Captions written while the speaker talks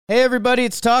Hey everybody,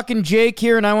 it's Talkin' Jake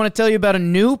here, and I want to tell you about a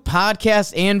new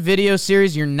podcast and video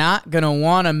series you're not going to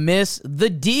want to miss. The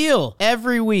Deal.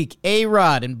 Every week,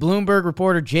 A-Rod and Bloomberg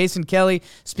reporter Jason Kelly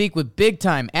speak with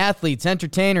big-time athletes,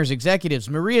 entertainers, executives,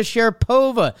 Maria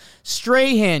Sharapova,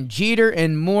 Strahan, Jeter,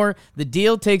 and more. The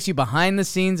Deal takes you behind the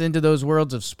scenes into those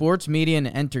worlds of sports, media, and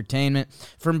entertainment.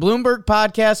 From Bloomberg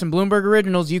Podcasts and Bloomberg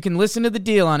Originals, you can listen to The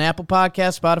Deal on Apple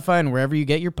Podcasts, Spotify, and wherever you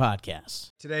get your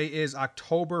podcasts. Today is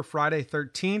Friday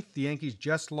 13th. The Yankees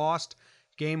just lost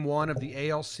Game 1 of the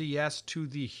ALCS to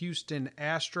the Houston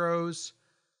Astros.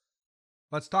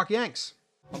 Let's talk Yanks.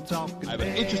 I have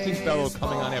an interesting fellow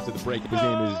coming on after the break. His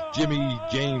name is Jimmy,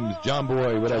 James, John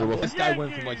Boy, whatever. Well, this guy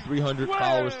went from like 300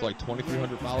 followers to like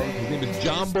 2,300 followers. His name is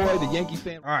John Boy, the Yankee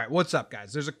fan. All right, what's up,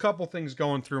 guys? There's a couple things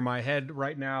going through my head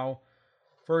right now.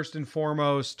 First and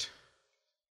foremost,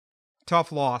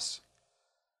 tough loss.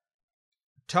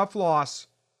 Tough loss.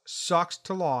 Sucks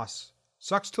to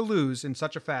lose in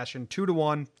such a fashion.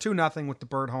 2-1, 2-0 with the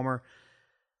Bird homer.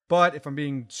 But if I'm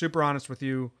being super honest with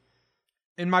you,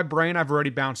 in my brain, I've already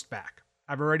bounced back.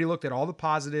 I've already looked at all the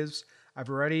positives. I've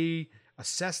already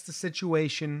assessed the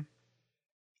situation.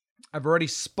 I've already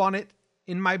spun it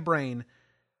in my brain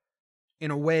in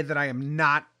a way that I'm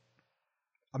not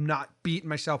beating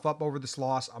myself up over this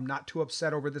loss. I'm not too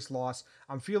upset over this loss.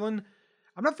 I'm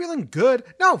not feeling good.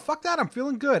 No, fuck that. I'm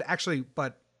feeling good. Actually,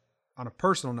 but on a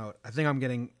personal note, I think I'm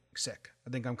getting sick.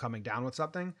 I think I'm coming down with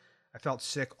something. I felt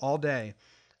sick all day.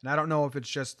 And I don't know if it's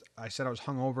just, I said I was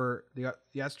hungover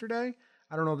yesterday.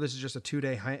 I don't know if this is just a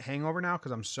 2-day hangover now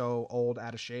because I'm so old,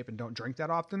 out of shape, and don't drink that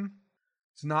often.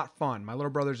 It's not fun. My little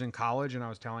brother's in college, and I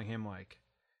was telling him, like,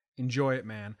 enjoy it,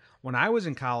 man. When I was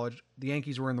in college, the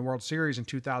Yankees were in the World Series in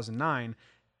 2009,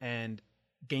 and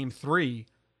Game 3,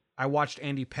 I watched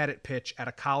Andy Pettitte pitch at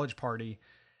a college party,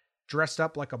 dressed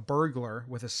up like a burglar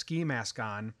with a ski mask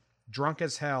on, drunk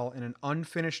as hell in an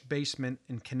unfinished basement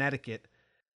in Connecticut,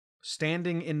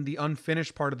 standing in the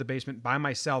unfinished part of the basement by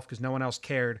myself because no one else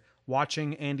cared,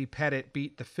 watching Andy Pettitte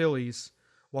beat the Phillies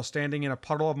while standing in a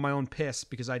puddle of my own piss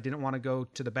because I didn't want to go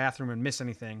to the bathroom and miss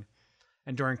anything.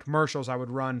 And during commercials, I would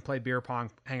run, play beer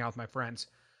pong, hang out with my friends.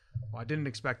 Well, I didn't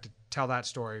expect to tell that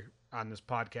story on this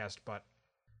podcast, but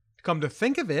come to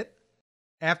think of it,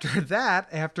 after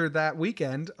that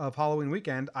weekend of Halloween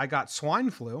weekend, I got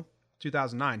swine flu.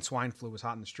 2009, swine flu was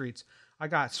hot in the streets. I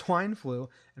got swine flu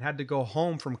and had to go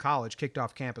home from college, kicked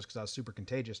off campus because I was super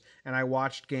contagious. And I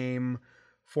watched game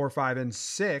 4, 5, and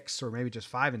 6, or maybe just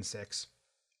 5 and 6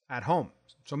 at home.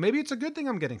 So maybe it's a good thing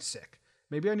I'm getting sick.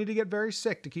 Maybe I need to get very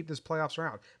sick to keep this playoffs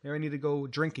around. Maybe I need to go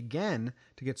drink again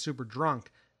to get super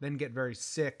drunk, then get very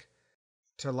sick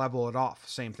to level it off.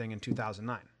 Same thing in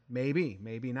 2009. Maybe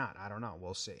not. I don't know.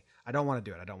 We'll see. I don't want to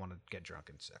do it. I don't want to get drunk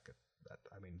and sick.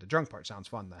 The drunk part sounds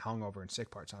fun. The hungover and sick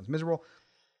part sounds miserable.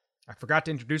 I forgot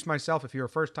to introduce myself. If you're a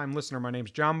first-time listener, my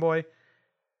name's John Boy.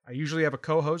 I usually have a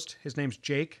co-host. His name's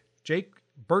Jake. Jake's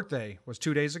birthday was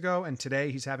 2 days ago, and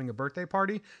today he's having a birthday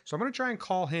party. So I'm going to try and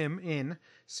call him in,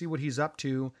 see what he's up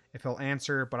to, if he'll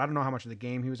answer. But I don't know how much of the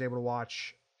game he was able to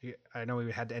watch. I know he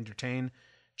had to entertain.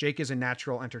 Jake is a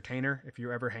natural entertainer. If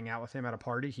you ever hang out with him at a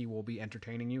party, he will be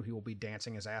entertaining you. He will be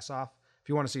dancing his ass off. If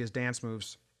you want to see his dance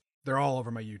moves, they're all over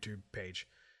my YouTube page.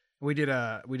 We did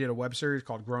a web series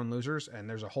called Grown Losers, and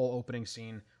there's a whole opening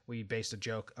scene. We based a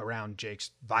joke around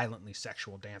Jake's violently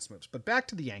sexual dance moves. But back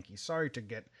to the Yankees. Sorry to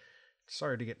get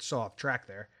so off track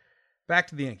there. Back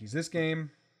to the Yankees. This game,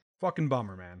 fucking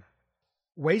bummer, man.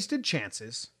 Wasted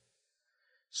chances.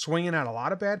 Swinging at a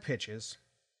lot of bad pitches.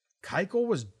 Keuchel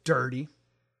was dirty.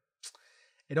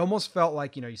 It almost felt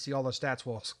like, you see all the stats.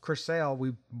 Well, Chris Sale,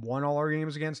 we won all our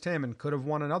games against him and could have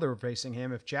won another facing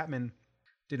him if Chapman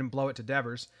didn't blow it to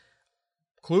Devers.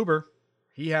 Kluber,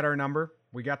 he had our number.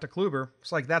 We got to Kluber.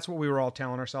 It's like, that's what we were all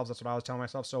telling ourselves. That's what I was telling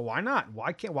myself. So why not?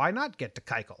 Why not get to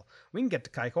Keuchel? We can get to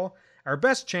Keuchel. Our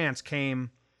best chance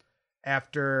came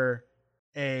after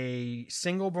a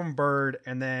single from Bird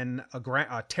and then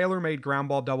a tailor-made ground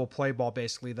ball double play ball,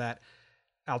 basically, that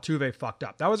Altuve fucked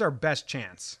up. That was our best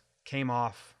chance. Came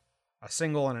off a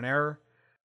single and an error,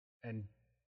 and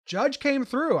Judge came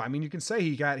through. I mean, you can say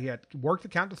he had worked the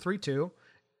count to 3-2,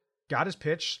 got his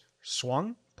pitch,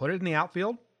 swung, put it in the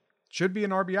outfield. Should be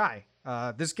an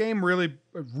RBI. This game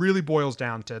really boils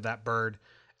down to that Bird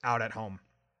out at home,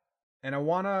 and I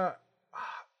want to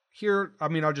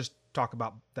I'll just talk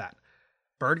about that.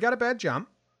 Bird got a bad jump.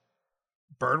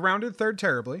 Bird rounded third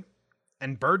terribly,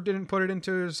 and Bird didn't put it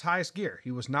into his highest gear.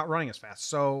 He was not running as fast.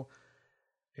 So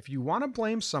if you want to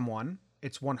blame someone,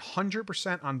 it's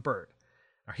 100% on Bird.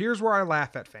 Now, here's where I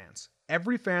laugh at fans.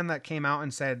 Every fan that came out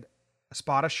and said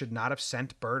Espada should not have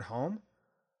sent Bird home,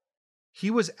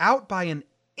 he was out by an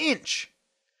inch.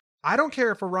 I don't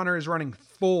care if a runner is running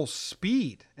full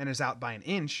speed and is out by an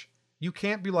inch. You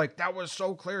can't be like, that was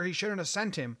so clear, he shouldn't have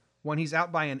sent him when he's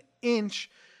out by an inch.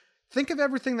 Think of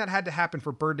everything that had to happen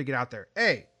for Bird to get out there.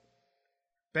 A,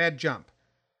 bad jump.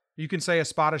 You can say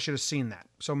Espada should have seen that,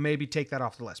 so maybe take that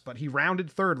off the list. But he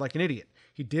rounded third like an idiot.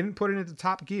 He didn't put it into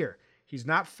top gear. He's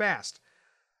not fast.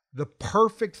 The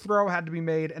perfect throw had to be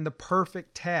made and the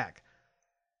perfect tag.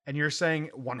 And you're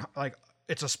saying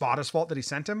it's Espada's fault that he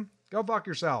sent him? Go fuck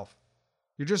yourself.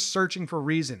 You're just searching for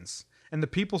reasons. And the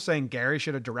people saying Gary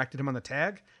should have directed him on the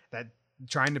tag, that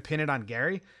trying to pin it on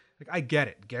Gary, like, I get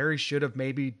it. Gary should have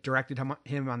maybe directed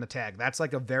him on the tag. That's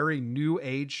like a very new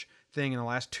age thing in the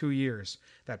last 2 years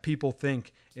that people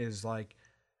think is like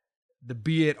the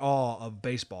be it all of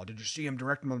baseball. Did you see him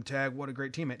direct him on the tag? What a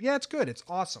great teammate. Yeah, it's good. It's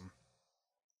awesome.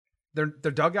 Their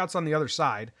dugouts on the other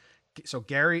side. So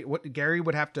Gary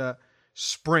would have to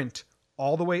sprint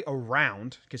all the way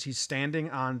around because he's standing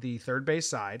on the third base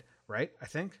side, right? I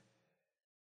think.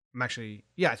 I'm actually,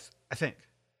 yeah, I think.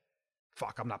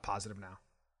 Fuck, I'm not positive now.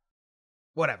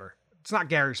 Whatever. It's not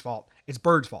Gary's fault. It's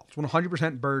Bird's fault. It's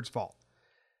 100% Bird's fault.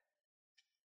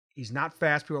 He's not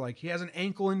fast. People are like, he has an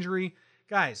ankle injury.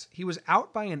 Guys, he was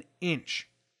out by an inch.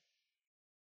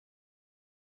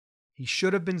 He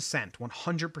should have been sent.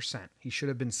 100%. He should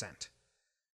have been sent.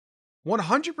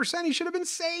 100% he should have been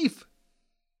safe.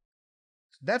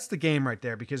 That's the game right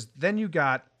there, because then you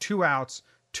got 2 outs,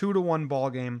 2-1 ball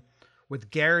game with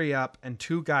Gary up and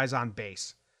 2 guys on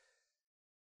base.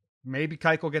 Maybe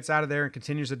Keuchel gets out of there and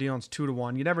continues the deal and it's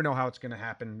 2-1. You never know how it's going to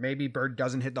happen. Maybe Bird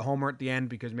doesn't hit the homer at the end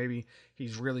because maybe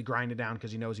he's really grinding down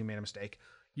because he knows he made a mistake.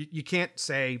 You can't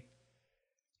say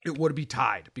it would be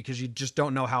tied because you just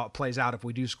don't know how it plays out if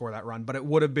we do score that run, but it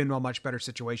would have been a much better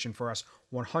situation for us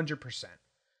 100%.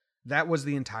 That was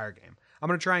the entire game. I'm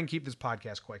going to try and keep this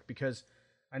podcast quick because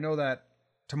I know that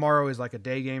tomorrow is like a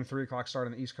day game, 3:00 start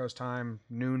on the East Coast time,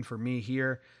 noon for me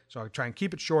here. So I'll try and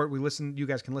keep it short. You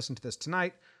guys can listen to this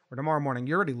tonight or tomorrow morning.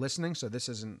 You're already listening, so this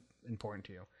isn't important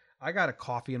to you. I got a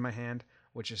coffee in my hand,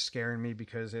 which is scaring me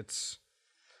because it's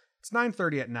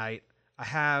 9:30 at night. I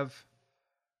have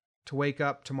to wake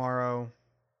up tomorrow.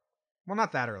 Well,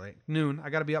 not that early. Noon.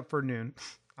 I got to be up for noon.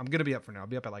 I'm going to be up for noon. I'll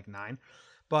be up at like 9.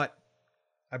 But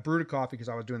I brewed a coffee because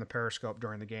I was doing the Periscope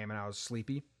during the game and I was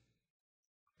sleepy.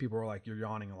 People were like, you're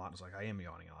yawning a lot. I was like, I am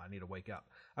yawning a lot. I need to wake up.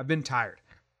 I've been tired.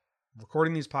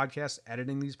 Recording these podcasts,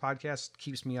 editing these podcasts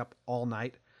keeps me up all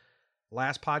night.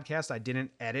 Last podcast, I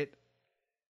didn't edit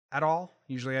at all.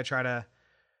 Usually I try to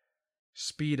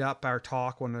speed up our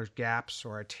talk when there's gaps,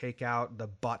 or I take out the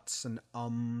buts and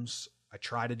ums. I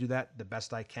try to do that the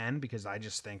best I can because I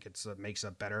just think it makes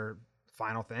a better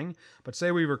final thing. But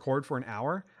say we record for an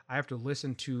hour, I have to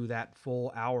listen to that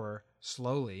full hour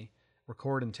slowly,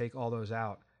 record and take all those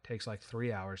out. It takes like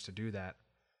 3 hours to do that.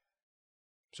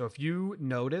 So if you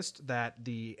noticed that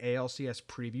the ALCS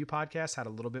preview podcast had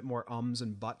a little bit more ums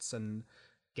and buts and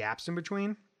gaps in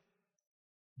between,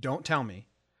 don't tell me.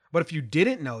 But if you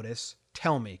didn't notice,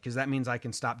 tell me, because that means I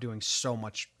can stop doing so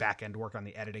much back-end work on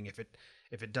the editing if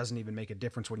it doesn't even make a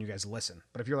difference when you guys listen.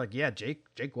 But if you're like, yeah, Jake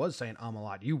was saying a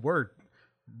lot. You were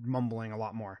mumbling a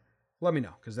lot more. Let me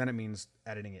know, because then it means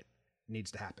editing it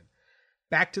needs to happen.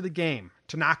 Back to the game.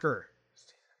 Tanaka.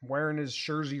 I'm wearing his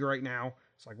jersey right now.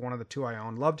 It's like one of the 2 I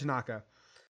own. Love Tanaka.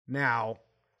 Now,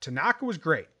 Tanaka was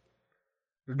great.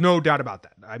 There's no doubt about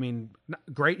that. I mean,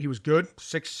 great. He was good.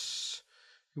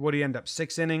 What did he end up?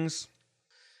 6 innings.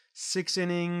 6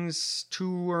 innings,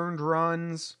 2 earned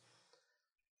runs.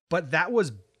 But that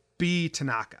was B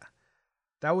Tanaka.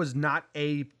 That was not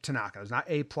A Tanaka. It was not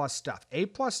A+ stuff. A+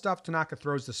 stuff, Tanaka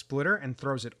throws the splitter and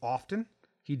throws it often.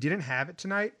 He didn't have it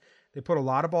tonight. They put a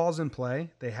lot of balls in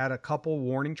play. They had a couple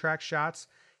warning track shots.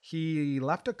 He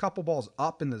left a couple balls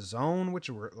up in the zone, which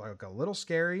were like a little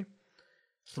scary.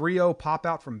 3-0 pop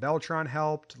out from Beltran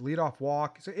helped. Leadoff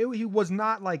walk. So he was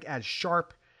not like as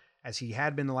sharp as he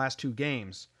had been the last 2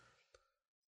 games.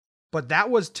 But that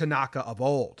was Tanaka of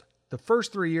old. The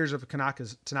first 3 years of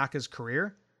Tanaka's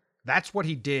career, that's what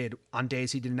he did on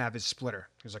days he didn't have his splitter.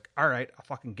 He was like, all right, I'll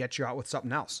fucking get you out with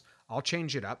something else. I'll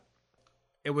change it up.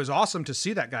 It was awesome to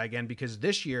see that guy again because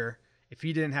this year, if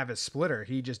he didn't have his splitter,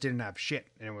 he just didn't have shit.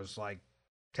 And it was like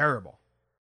terrible.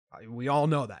 We all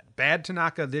know that. Bad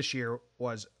Tanaka this year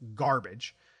was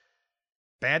garbage.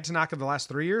 Bad Tanaka the last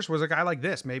 3 years was a guy like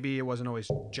this. Maybe it wasn't always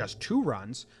just 2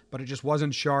 runs, but it just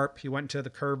wasn't sharp. He went to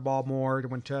the curveball more. He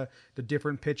went to the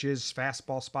different pitches,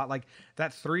 fastball spot. Like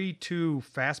that 3-2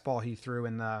 fastball he threw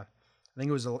in I think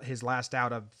it was his last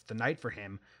out of the night for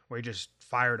him, where he just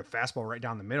fired a fastball right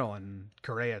down the middle and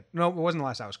Correa. No, it wasn't the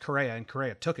last out. It was Correa, and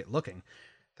Correa took it looking.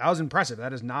 That was impressive.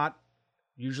 That is not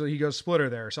Usually he goes splitter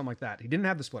there or something like that. He didn't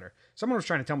have the splitter. Someone was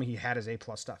trying to tell me he had his A+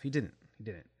 stuff. He didn't.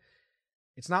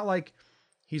 It's not like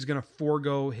he's going to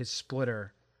forego his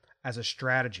splitter as a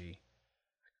strategy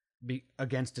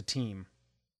against a team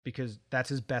because that's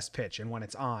his best pitch. And when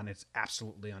it's on, it's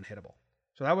absolutely unhittable.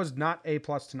 So that was not A+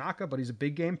 Tanaka, but he's a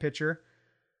big game pitcher.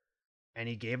 And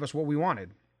he gave us what we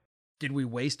wanted. Did we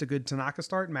waste a good Tanaka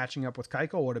start matching up with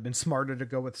Keuchel? Would have been smarter to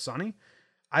go with Sonny.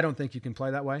 I don't think you can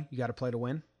play that way. You got to play to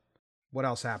win. What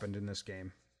else happened in this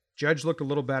game? Judge looked a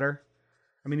little better.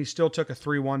 I mean, he still took a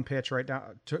 3-1 pitch right now.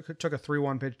 Took a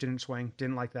 3-1 pitch, didn't swing,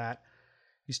 didn't like that.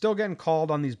 He's still getting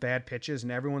called on these bad pitches,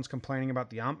 and everyone's complaining about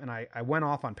the ump. And I went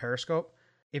off on Periscope.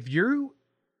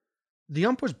 The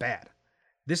ump was bad.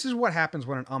 This is what happens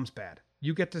when an ump's bad.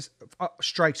 You get to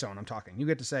strike zone. I'm talking. You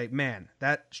get to say, man,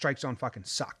 that strike zone fucking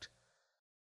sucked.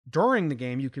 During the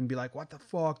game, you can be like, what the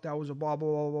fuck? That was a blah, blah,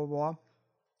 blah, blah, blah.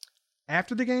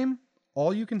 After the game,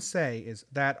 all you can say is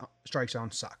that strike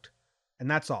zone sucked. And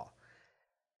that's all.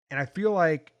 And I feel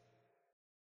like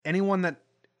anyone that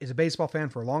is a baseball fan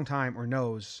for a long time or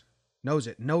knows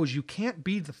you can't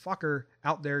be the fucker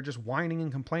out there just whining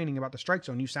and complaining about the strike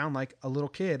zone. You sound like a little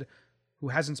kid who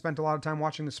hasn't spent a lot of time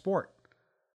watching the sport.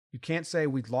 You can't say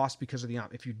we lost because of the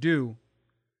ump. If you do,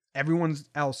 everyone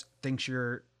else thinks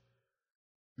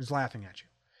is laughing at you.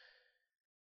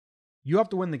 You have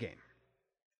to win the game.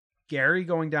 Gary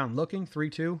going down looking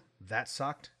 3-2, that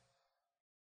sucked.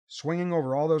 Swinging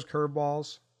over all those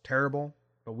curveballs, terrible,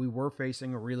 but we were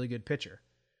facing a really good pitcher.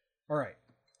 All right,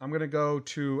 I'm going to go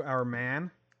to our man.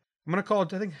 I'm going to call,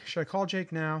 should I call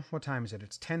Jake now? What time is it?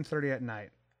 It's 10:30 at night.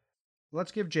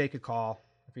 Let's give Jake a call.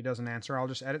 If he doesn't answer, I'll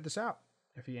just edit this out.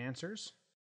 If he answers,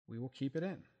 we will keep it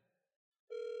in.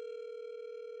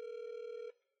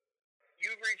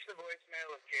 You've reached the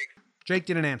voicemail of Jake. Jake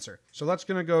didn't answer. So I'm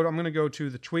going to go to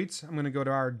the tweets. I'm going to go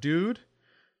to our dude,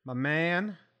 my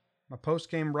man, my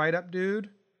post-game write-up dude,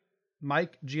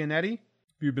 Mike Gianetti.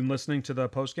 If you've been listening to the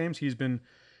post-games, he's been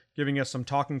giving us some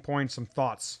talking points, some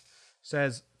thoughts.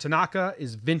 Says, Tanaka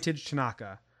is vintage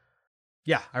Tanaka.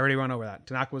 Yeah, I already went over that.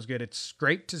 Tanaka was good. It's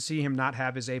great to see him not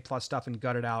have his A+ stuff and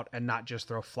gut it out and not just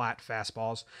throw flat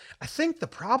fastballs. I think the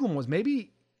problem was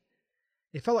maybe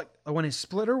it felt like when his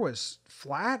splitter was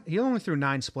flat, he only threw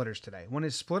 9 splitters today. When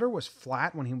his splitter was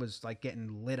flat, when he was like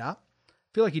getting lit up, I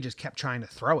feel like he just kept trying to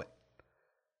throw it.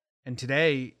 And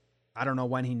today, I don't know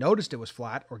when he noticed it was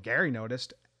flat or Gary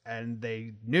noticed and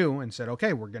they knew and said,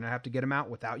 okay, we're going to have to get him out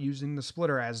without using the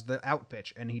splitter as the out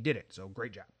pitch. And he did it. So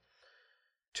great job.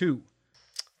 2.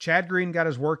 Chad Green got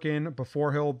his work in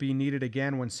before he'll be needed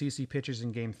again when CC pitches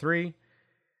in Game 3.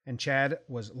 And Chad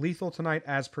was lethal tonight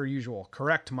as per usual.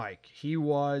 Correct, Mike. He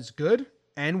was good,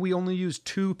 and we only used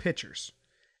 2 pitchers.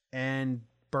 And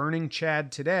burning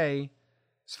Chad today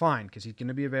is fine because he's going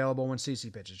to be available when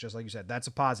CC pitches, just like you said. That's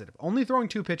a positive. Only throwing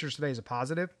 2 pitchers today is a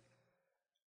positive.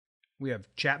 We have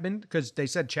Chapman, because they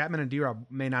said Chapman and D-Rob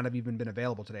may not have even been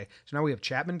available today. So now we have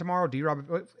Chapman tomorrow,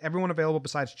 D-Rob, everyone available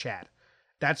besides Chad.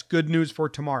 That's good news for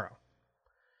tomorrow.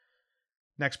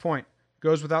 Next point.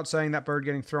 Goes without saying that Bird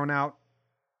getting thrown out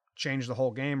changed the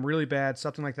whole game. Really bad.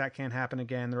 Something like that can't happen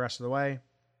again the rest of the way.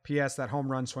 P.S. That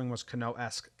home run swing was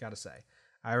Cano-esque, gotta say.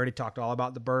 I already talked all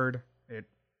about the Bird. It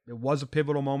was a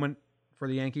pivotal moment for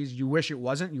the Yankees. You wish it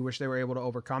wasn't. You wish they were able to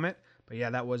overcome it. But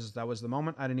yeah, that was the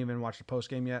moment. I didn't even watch the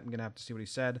postgame yet. I'm going to have to see what he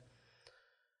said.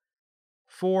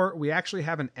 4, we actually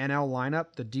have an NL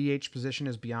lineup. The DH position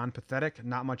is beyond pathetic.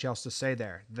 Not much else to say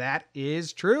there. That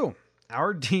is true.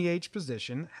 Our DH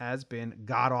position has been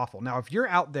god-awful. Now, if you're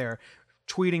out there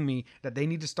tweeting me that they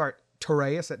need to start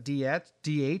Torreyes at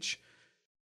DH,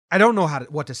 I don't know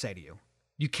what to say to you.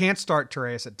 You can't start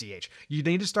Torreyes at DH. You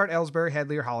need to start Ellsbury,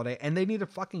 Headley, or Holiday, and they need to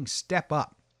fucking step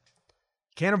up.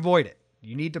 Can't avoid it.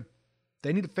 They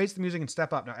need to face the music and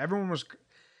step up. Now, everyone was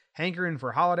hankering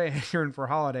for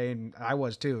Holiday, and I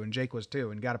was too, and Jake was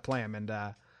too, and got to play him. And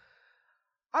I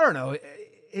don't know.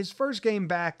 His first game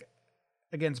back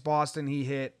against Boston, he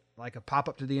hit like a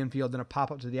pop-up to the infield, then a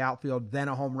pop-up to the outfield, then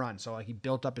a home run. So like he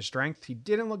built up his strength. He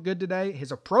didn't look good today.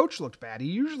 His approach looked bad. He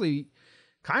usually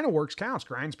kind of works counts,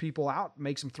 grinds people out,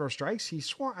 makes them throw strikes. He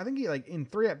swung, I think he like in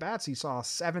 3 at-bats, he saw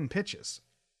 7 pitches.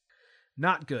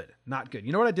 Not good. Not good.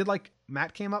 You know what I did like?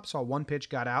 Matt came up, saw 1 pitch,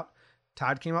 got out.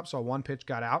 Todd came up, saw 1 pitch,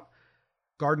 got out.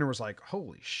 Gardner was like,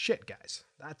 holy shit, guys.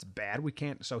 That's bad. We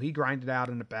can't. So he grinded out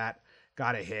in the bat,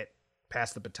 got a hit,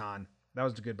 passed the baton. That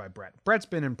was good by Brett. Brett's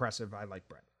been impressive. I like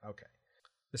Brett. Okay.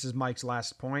 This is Mike's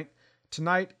last point.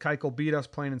 Tonight, Keuchel beat us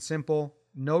plain and simple.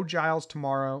 No Giles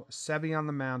tomorrow. Sevy on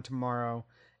the mound tomorrow.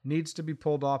 Needs to be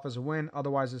pulled off as a win.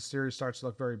 Otherwise, this series starts to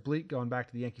look very bleak going back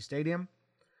to the Yankee Stadium.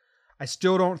 I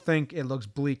still don't think it looks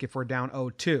bleak if we're down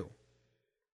 0-2.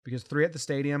 because 3 at the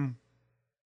stadium,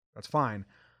 that's fine.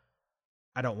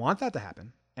 I don't want that to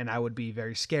happen, and I would be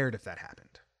very scared if that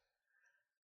happened.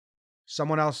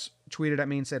 Someone else tweeted at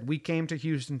me and said, we came to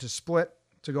Houston to split,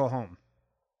 to go home.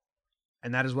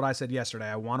 And that is what I said yesterday.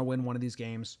 I want to win one of these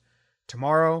games.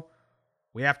 Tomorrow,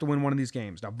 we have to win one of these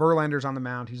games. Now, Verlander's on the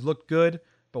mound. He's looked good,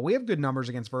 but we have good numbers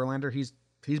against Verlander.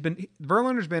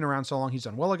 Verlander's been around so long. He's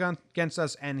done well against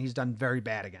us, and he's done very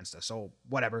bad against us. So,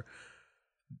 whatever.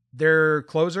 Their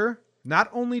closer, not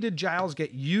only did Giles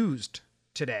get used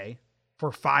today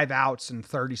for 5 outs and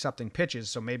 30-something pitches,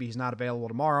 so maybe he's not available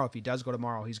tomorrow. If he does go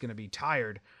tomorrow, he's going to be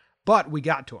tired. But we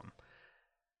got to him.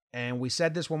 And we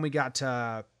said this when we got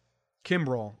to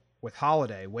Kimbrel with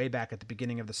Holiday way back at the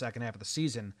beginning of the second half of the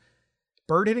season.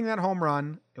 Bird hitting that home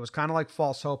run, it was kind of like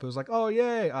false hope. It was like, oh,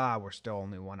 yay. We're still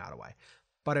only 1 out away.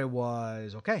 But it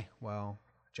was, okay, well,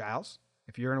 Giles,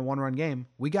 if you're in a 1-run game,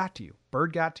 we got to you.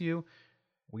 Bird got to you.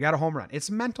 We got a home run. It's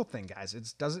a mental thing, guys.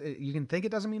 You can think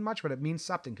it doesn't mean much, but it means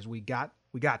something because we got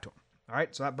to him. All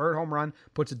right, so that Bird home run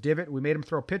puts a divot. We made him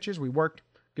throw pitches. We worked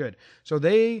good. So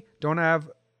they don't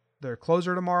have their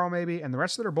closer tomorrow maybe, and the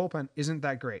rest of their bullpen isn't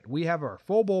that great. We have our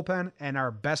full bullpen and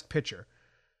our best pitcher.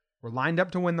 We're lined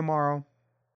up to win tomorrow.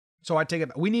 So I take it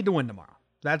back. We need to win tomorrow.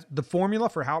 That's the formula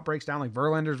for how it breaks down. Like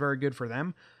Verlander's very good for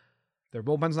them. Their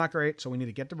bullpen's not great, so we need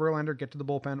to get to Verlander, get to the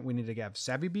bullpen. We need to have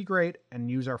Sevy be great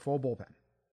and use our full bullpen.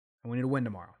 And we need to win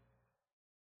tomorrow.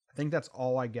 I think that's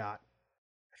all I got.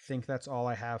 I think that's all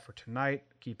I have for tonight.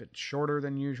 Keep it shorter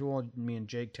than usual. Me and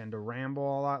Jake tend to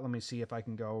ramble a lot. Let me see if I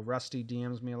can go. Rusty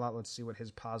DMs me a lot. Let's see what his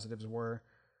positives were.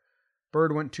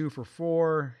 Bird went 2 for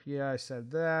 4. Yeah, I said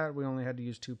that. We only had to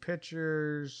use 2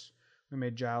 pitchers. We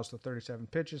made Giles to 37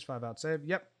 pitches, 5 out save.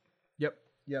 Yep.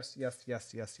 Yes.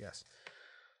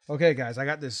 Okay, guys, I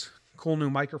got this cool new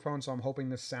microphone, so I'm hoping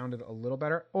this sounded a little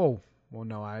better. Oh, well,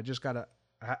 no, I'm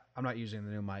not using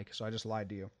the new mic, so I just lied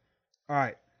to you. All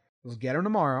right, let's get him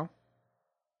tomorrow.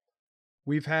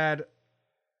 We've had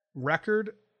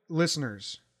record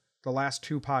listeners the last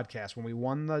 2 podcasts. When we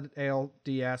won the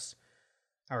ALDS,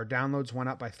 our downloads went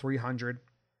up by 300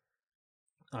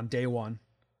 on day 1.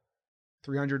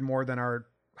 300 more than our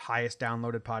highest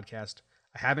downloaded podcast.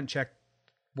 I haven't checked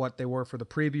what they were for the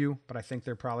preview, but I think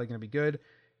they're probably going to be good.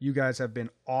 You guys have been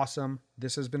awesome.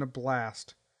 This has been a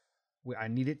blast. I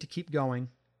need it to keep going.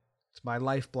 It's my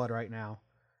lifeblood right now.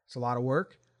 It's a lot of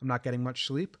work. I'm not getting much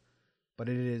sleep, but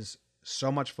it is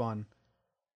so much fun.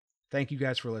 Thank you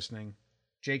guys for listening.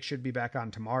 Jake should be back on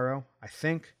tomorrow, I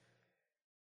think.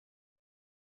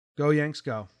 Go Yanks,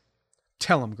 go.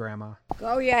 Tell him, Grandma.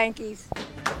 Go Yankees.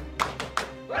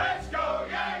 Let's go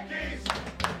Yankees!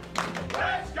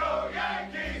 Let's go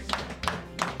Yankees!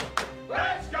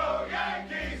 Let's go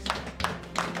Yankees!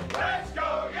 Let's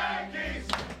go Yankees!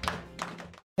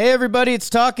 Hey everybody, it's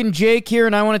Talkin' Jake here,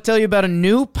 and I want to tell you about a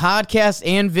new podcast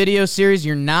and video series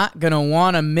you're not going to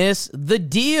want to miss. The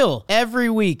Deal. Every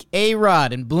week,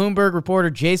 A-Rod and Bloomberg reporter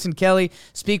Jason Kelly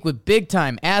speak with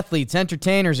big-time athletes,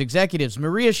 entertainers, executives,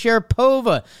 Maria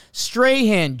Sharapova,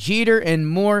 Strahan, Jeter, and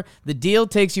more. The Deal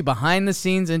takes you behind the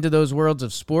scenes into those worlds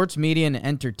of sports, media, and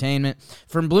entertainment.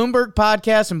 From Bloomberg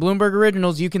Podcasts and Bloomberg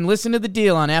Originals, you can listen to The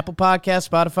Deal on Apple Podcasts,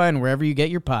 Spotify, and wherever you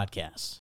get your podcasts.